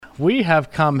we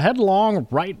have come headlong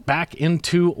right back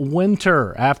into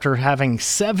winter. After having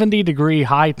 70-degree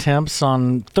high temps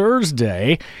on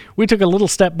Thursday, we took a little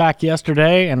step back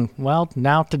yesterday, and, well,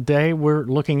 now today we're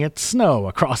looking at snow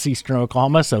across eastern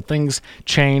Oklahoma, so things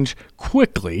change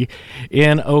quickly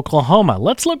in Oklahoma.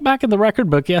 Let's look back in the record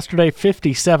book. Yesterday,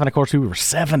 57. Of course, we were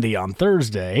 70 on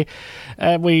Thursday.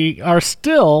 We are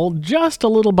still just a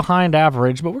little behind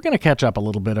average, but we're going to catch up a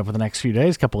little bit over the next few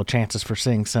days. A couple of chances for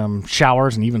seeing some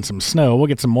showers and even some snow. We'll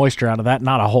get some moisture out of that,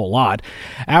 not a whole lot.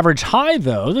 Average high,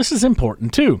 though, this is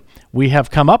important too. We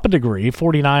have come up a degree,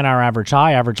 49 our average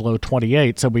high, average low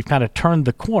 28, so we've kind of turned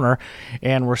the corner,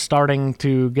 and we're starting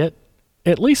to get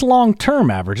at least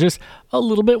long-term averages a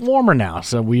little bit warmer now.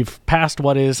 So we've passed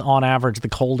what is, on average, the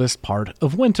coldest part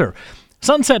of winter.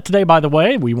 Sunset today, by the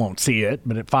way, we won't see it,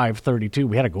 but at 5:32,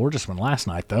 we had a gorgeous one last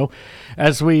night, though.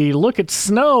 As we look at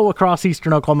snow across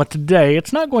eastern Oklahoma today,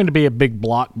 it's not going to be a big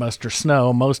blockbuster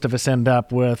snow. Most of us end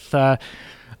up with,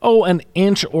 an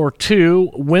inch or two,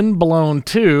 wind-blown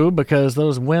too, because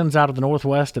those winds out of the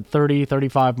northwest at 30,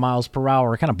 35 miles per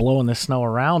hour are kind of blowing this snow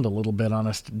around a little bit on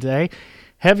us today.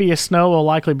 Heaviest snow will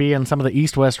likely be in some of the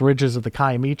east-west ridges of the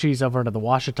Kiamichis over into the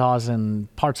Ouachitas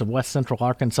and parts of west central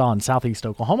Arkansas and southeast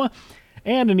Oklahoma,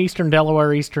 and in eastern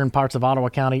Delaware, eastern parts of Ottawa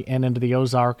County, and into the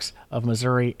Ozarks of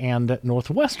Missouri and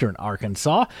northwestern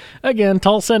Arkansas. Again,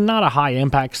 Tulsa, not a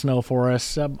high-impact snow for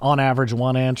us. On average,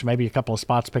 1 inch, maybe a couple of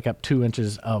spots pick up 2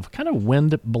 inches of kind of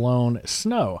wind-blown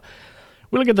snow.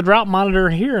 We look at the drought monitor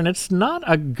here, and it's not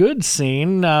a good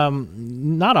scene.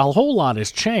 Not a whole lot has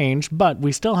changed, but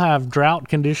we still have drought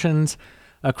conditions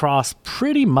across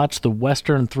pretty much the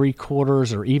western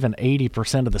 3/4 or even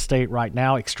 80% of the state right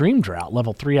now. Extreme drought,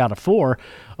 level 3 out of 4,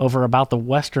 over about the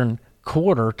western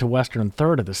quarter to western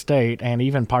third of the state, and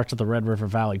even parts of the Red River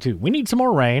Valley too. We need some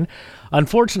more rain.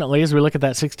 Unfortunately, as we look at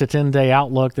that 6 to 10 day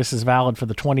outlook, this is valid for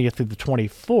the 20th through the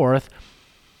 24th.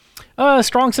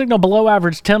 Strong signal below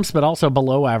average temps, but also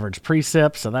below average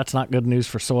precip, so that's not good news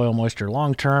for soil moisture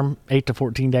long term. 8 to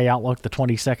 14 day outlook, the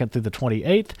 22nd through the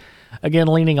 28th. Again,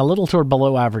 leaning a little toward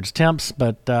below average temps,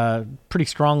 but pretty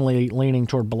strongly leaning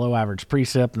toward below average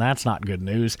precip, and that's not good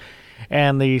news.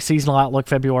 And the seasonal outlook,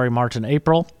 February, March, and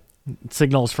April,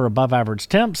 signals for above average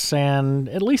temps, and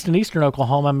at least in eastern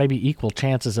Oklahoma, maybe equal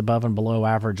chances above and below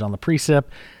average on the precip.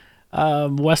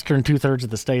 Western 2/3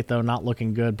 of the state, though, not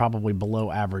looking good, probably below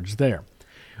average there.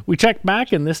 We check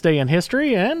back in this day in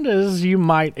history, and as you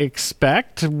might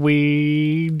expect,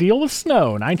 we deal with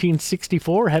snow.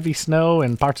 1964, heavy snow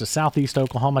in parts of southeast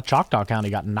Oklahoma. Choctaw County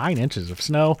got 9 inches of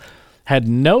snow. Had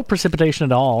no precipitation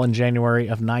at all in January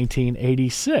of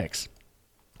 1986.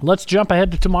 Let's jump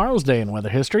ahead to tomorrow's day in weather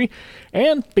history,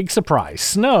 and big surprise,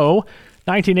 snow.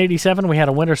 1987, we had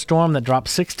a winter storm that dropped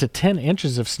 6 to 10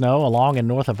 inches of snow along and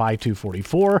north of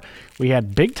I-244. We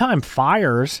had big-time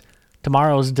fires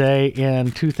tomorrow's date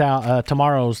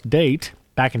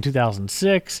back in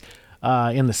 2006.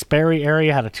 In the Sperry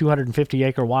area, had a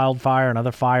 250-acre wildfire,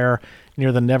 another fire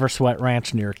near the Never Sweat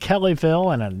Ranch near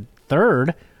Kellyville, and a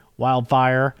third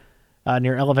wildfire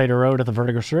near Elevator Road at the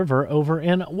Verdigris River over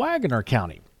in Wagoner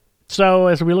County. So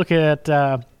as we look at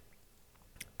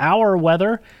our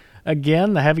weather,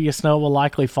 again, the heaviest snow will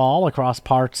likely fall across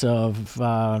parts of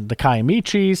the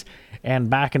Kiamichis and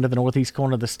back into the northeast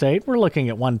corner of the state. We're looking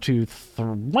at 1 to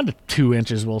 2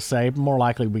 inches, we'll say. More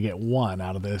likely we get 1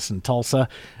 out of this in Tulsa,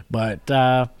 but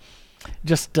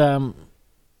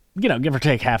give or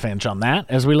take half inch on that.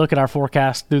 As we look at our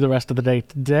forecast through the rest of the day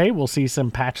today, we'll see some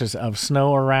patches of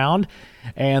snow around,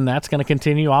 and that's going to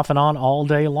continue off and on all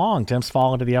day long. Temps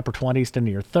fall into the upper 20s to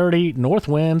near 30. North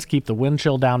winds keep the wind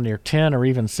chill down near 10 or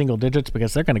even single digits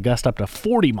because they're going to gust up to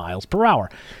 40 miles per hour.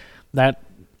 That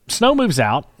snow moves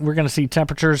out. We're going to see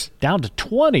temperatures down to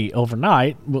 20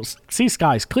 overnight. We'll see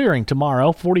skies clearing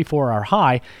tomorrow, 44 our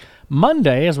high.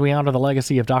 Monday, as we honor the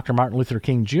legacy of Dr. Martin Luther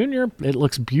King Jr., it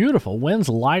looks beautiful. Winds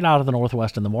light out of the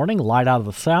northwest in the morning, light out of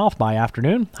the south by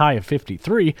afternoon, high of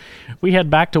 53. We head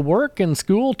back to work and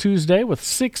school Tuesday with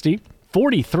 60.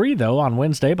 43, though, on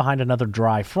Wednesday behind another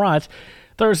dry front.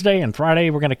 Thursday and Friday,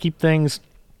 we're going to keep things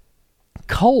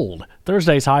cold.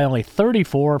 Thursday's high only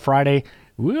 34. Friday,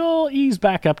 we'll ease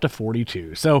back up to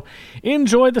 42. So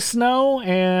enjoy the snow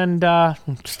and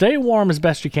stay warm as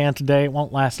best you can today. It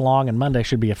won't last long, and Monday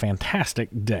should be a fantastic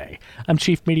day. I'm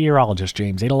Chief Meteorologist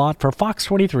James Aydelott for Fox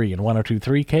 23 and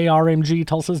 102.3 KRMG,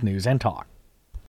 Tulsa's News and Talk.